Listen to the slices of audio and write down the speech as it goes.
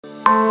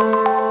Welcome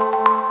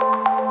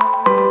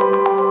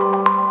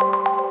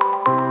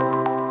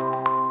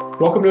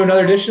to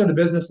another edition of the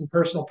Business and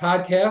Personal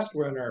Podcast.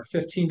 We're in our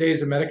 15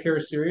 Days of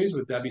Medicare series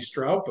with Debbie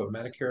Stroup, a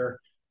Medicare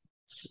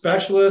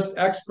specialist,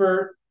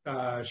 expert.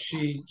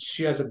 She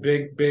has a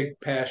big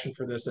passion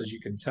for this, as you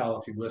can tell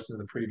if you've listened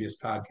to the previous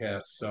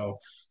podcasts. So,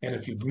 and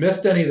if you've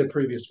missed any of the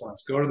previous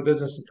ones, go to the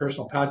Business and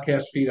Personal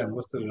Podcast feed. I'm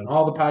listed on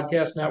all the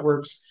podcast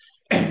networks,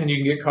 and you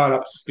can get caught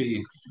up to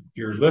speed. If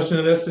you're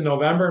listening to this in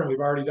November and we've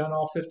already done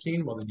all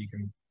 15, well, then you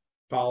can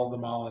follow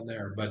them all in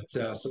there. But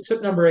so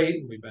tip number 8,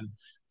 and we've been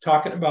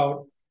talking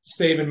about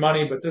saving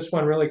money, but this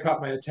one really caught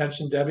my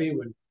attention, Debbie,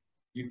 when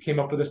you came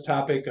up with this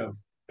topic of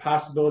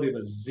possibility of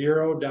a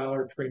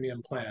 $0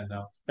 premium plan.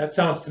 Now, that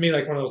sounds to me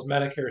like one of those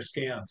Medicare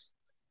scams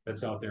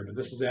that's out there, but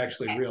this is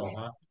actually real,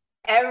 huh?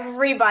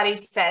 Everybody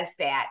says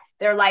that.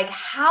 They're like,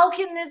 how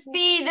can this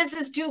be? This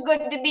is too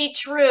good to be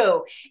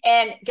true.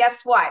 And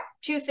guess what?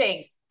 2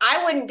 things.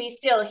 I wouldn't be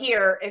still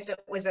here if it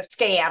was a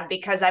scam,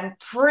 because I'm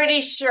pretty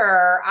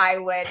sure I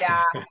would,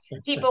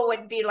 people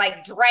would be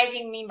like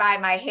dragging me by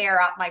my hair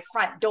out my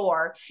front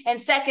door. And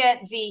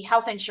second, the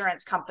health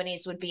insurance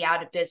companies would be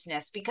out of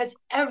business, because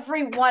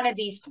every one of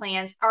these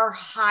plans are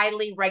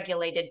highly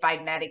regulated by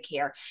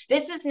Medicare.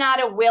 This is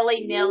not a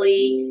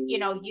willy-nilly,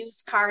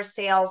 used car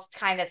sales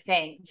kind of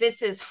thing.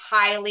 This is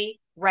highly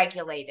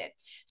regulated.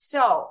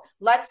 So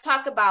let's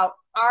talk about,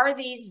 are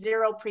these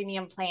zero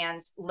premium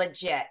plans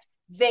legit?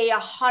 They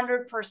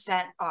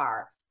 100%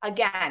 are.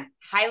 Again,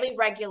 highly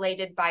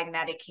regulated by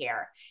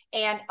Medicare.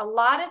 And a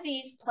lot of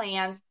these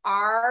plans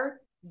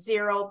are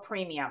zero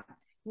premium.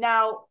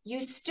 Now,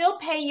 you still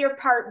pay your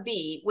Part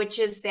B, which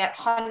is that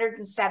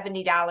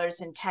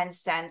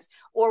 $170.10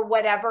 or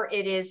whatever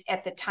it is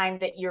at the time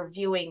that you're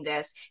viewing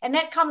this. And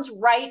that comes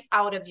right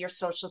out of your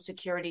Social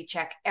Security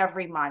check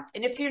every month.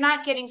 And if you're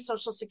not getting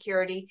Social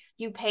Security,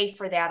 you pay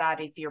for that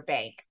out of your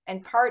bank.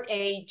 And Part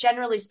A,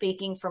 generally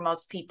speaking, for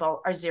most people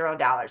are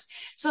 $0.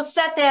 So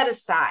set that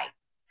aside.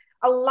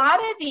 A lot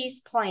of these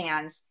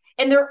plans,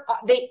 and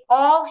they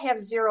all have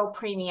zero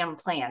premium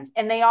plans,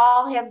 and they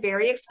all have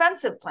very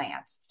expensive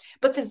plans.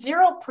 But the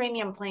zero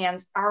premium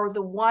plans are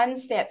the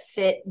ones that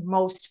fit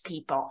most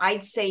people.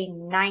 I'd say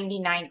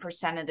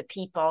 99% of the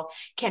people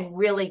can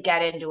really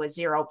get into a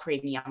zero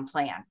premium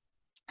plan.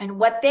 And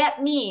what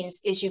that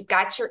means is you've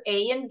got your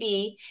A and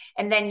B,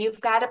 and then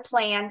you've got a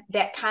plan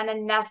that kind of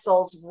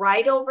nestles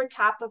right over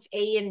top of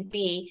A and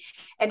B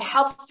and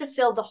helps to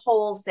fill the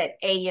holes that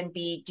A and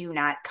B do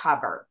not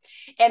cover.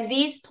 And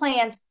these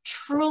plans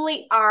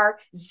truly are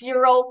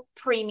zero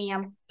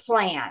premium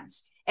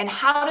plans. And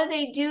how do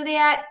they do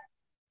that?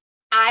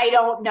 I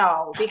don't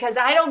know, because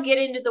I don't get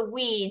into the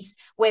weeds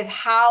with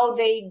how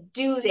they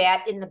do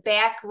that in the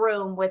back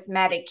room with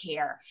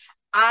Medicare.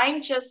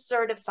 I'm just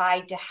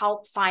certified to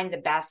help find the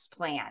best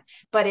plan,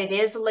 but it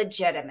is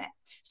legitimate.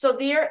 So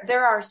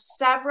there are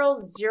several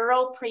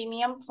zero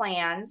premium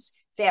plans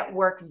that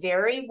work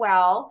very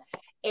well,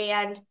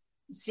 and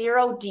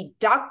zero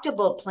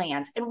deductible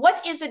plans. And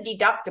what is a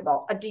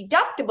deductible? A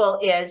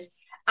deductible is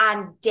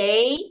on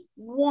day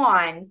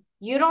 1,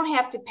 you don't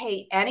have to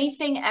pay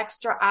anything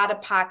extra out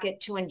of pocket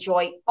to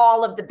enjoy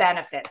all of the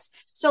benefits.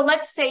 So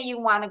let's say you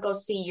want to go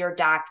see your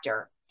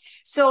doctor.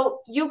 So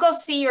you go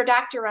see your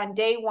doctor on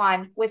day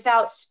 1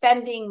 without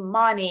spending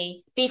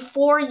money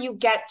before you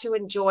get to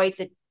enjoy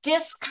the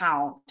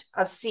discount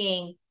of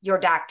seeing your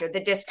doctor,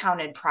 the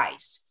discounted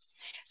price.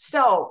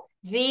 So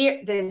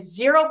the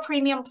zero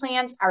premium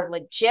plans are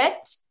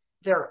legit.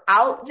 They're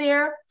out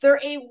there. They're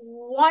a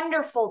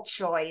wonderful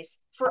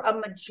choice for a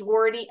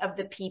majority of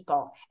the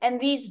people.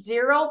 And these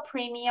zero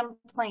premium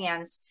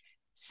plans,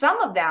 some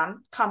of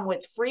them come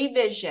with free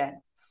vision,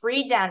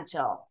 free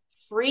dental,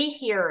 free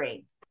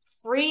hearing,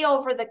 free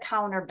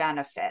over-the-counter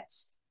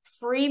benefits,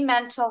 free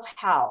mental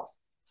health,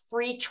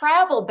 free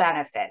travel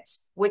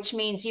benefits, which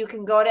means you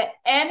can go to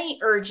any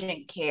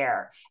urgent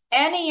care,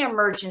 any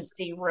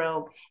emergency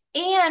room,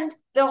 and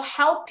they'll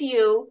help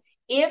you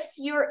if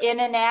you're in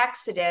an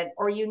accident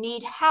or you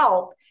need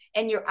help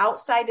and you're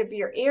outside of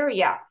your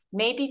area.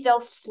 Maybe they'll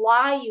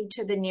fly you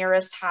to the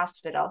nearest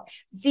hospital.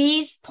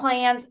 These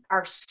plans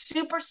are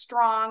super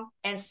strong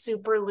and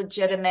super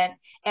legitimate,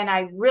 and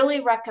I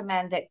really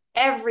recommend that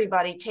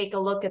everybody take a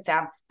look at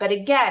them. But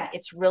again,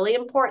 it's really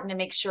important to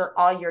make sure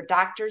all your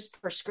doctors,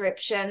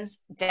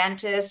 prescriptions,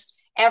 dentists,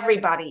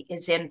 everybody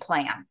is in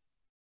plan.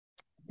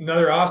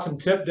 Another awesome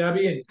tip,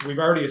 Debbie, and we've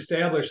already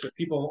established that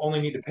people only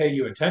need to pay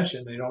you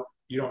attention.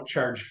 You don't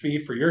charge fee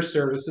for your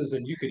services,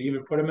 and you could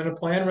even put them in a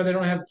plan where they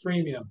don't have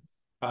premium.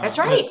 That's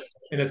right.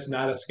 And it's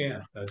not a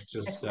scam.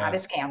 It's not a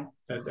scam.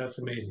 That's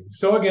amazing.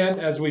 So again,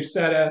 as we've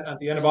said at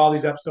the end of all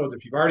these episodes,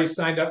 if you've already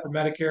signed up for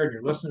Medicare and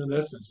you're listening to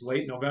this, and it's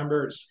late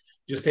November, it's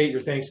just ate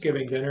your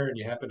Thanksgiving dinner, and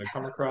you happen to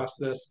come across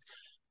this,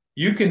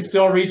 you can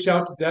still reach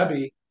out to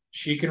Debbie.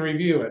 She can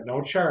review at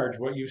no charge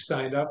what you've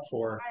signed up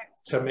for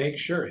to make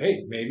sure,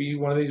 hey, maybe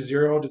one of these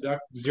zero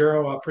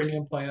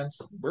premium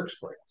plans works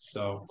for you.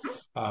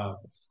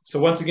 So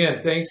once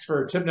again, thanks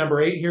for tip number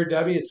 8 here,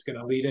 Debbie. It's going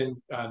to lead in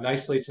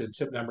nicely to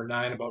tip number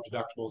 9 about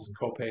deductibles and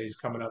copays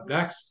coming up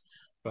next.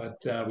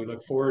 But we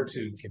look forward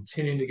to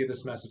continuing to get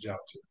this message out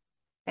to you.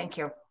 Thank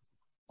you.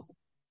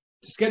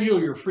 To schedule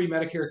your free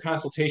Medicare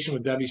consultation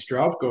with Debbie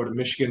Straub, go to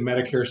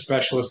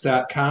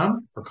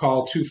MichiganMedicareSpecialist.com or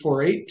call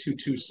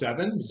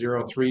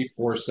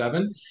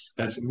 248-227-0347.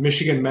 That's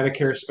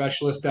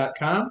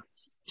MichiganMedicareSpecialist.com,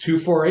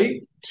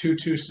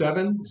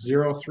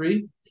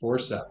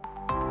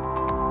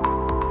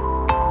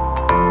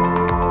 248-227-0347.